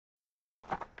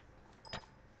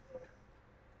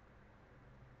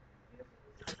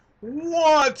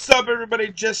What's up, everybody?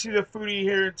 Jesse the Foodie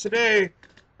here. Today,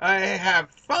 I have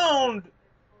found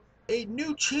a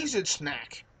new Cheez-It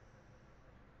snack.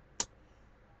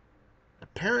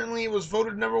 Apparently, it was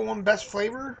voted #1 best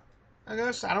flavor. I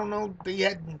guess. I don't know. They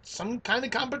had some kind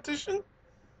of competition.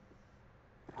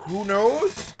 Who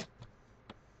knows?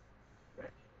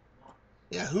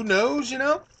 Yeah, who knows,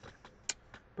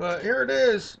 But here it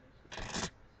is.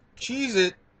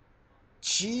 Cheez-It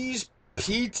Cheese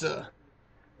Pizza.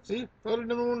 See? Voted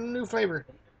 #1 new flavor.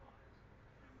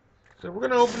 So we're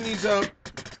going to open these up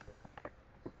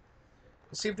and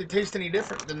see if they taste any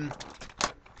different than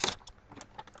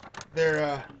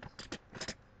their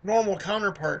normal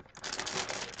counterpart.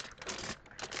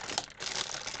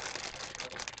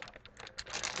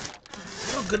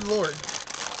 Oh, good lord.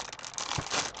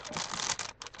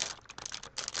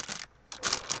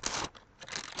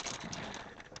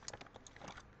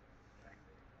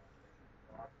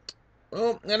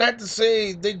 Well, I'd have to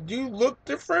say they do look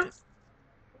different.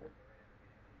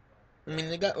 I mean,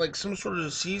 they got like some sort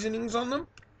of seasonings on them.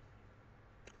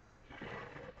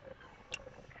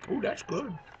 Oh, that's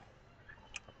good.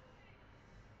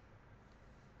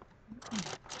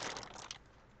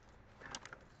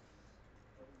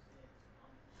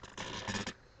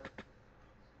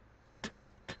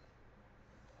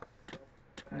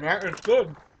 That is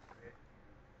good.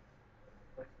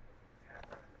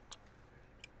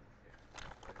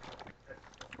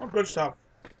 Oh, good stuff.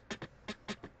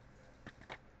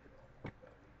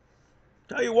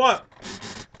 Tell you what,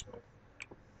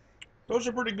 those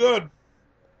are pretty good.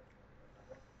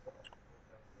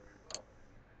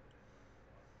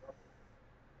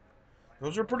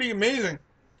 Those are pretty amazing.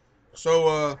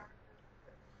 So,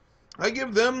 I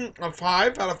give them a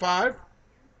 5 out of 5.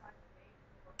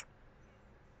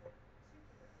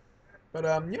 But,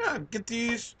 yeah, get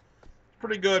these.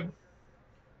 Pretty good.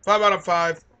 5 out of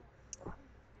 5.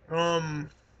 Um,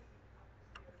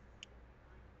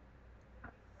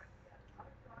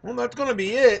 well, that's gonna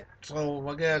be it. So,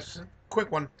 I guess,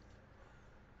 quick one.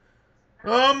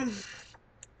 Um,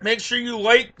 make sure you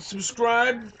like,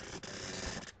 subscribe,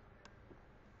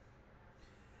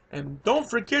 and don't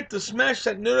forget to smash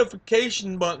that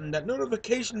notification button, that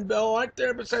notification bell right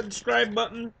there beside the subscribe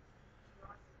button,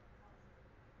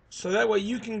 so that way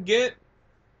you can get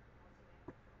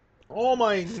all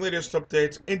my latest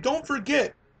updates. And don't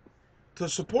forget to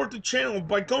support the channel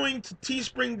by going to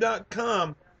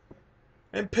teespring.com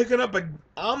and picking up a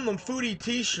I'm the Foodie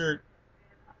t-shirt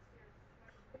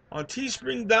on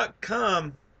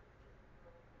teespring.com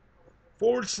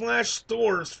 /stores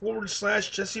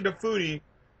 /Jesse the Foodie.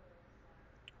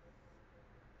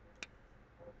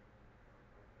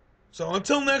 So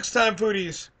until next time,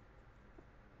 foodies,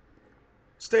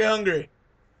 stay hungry.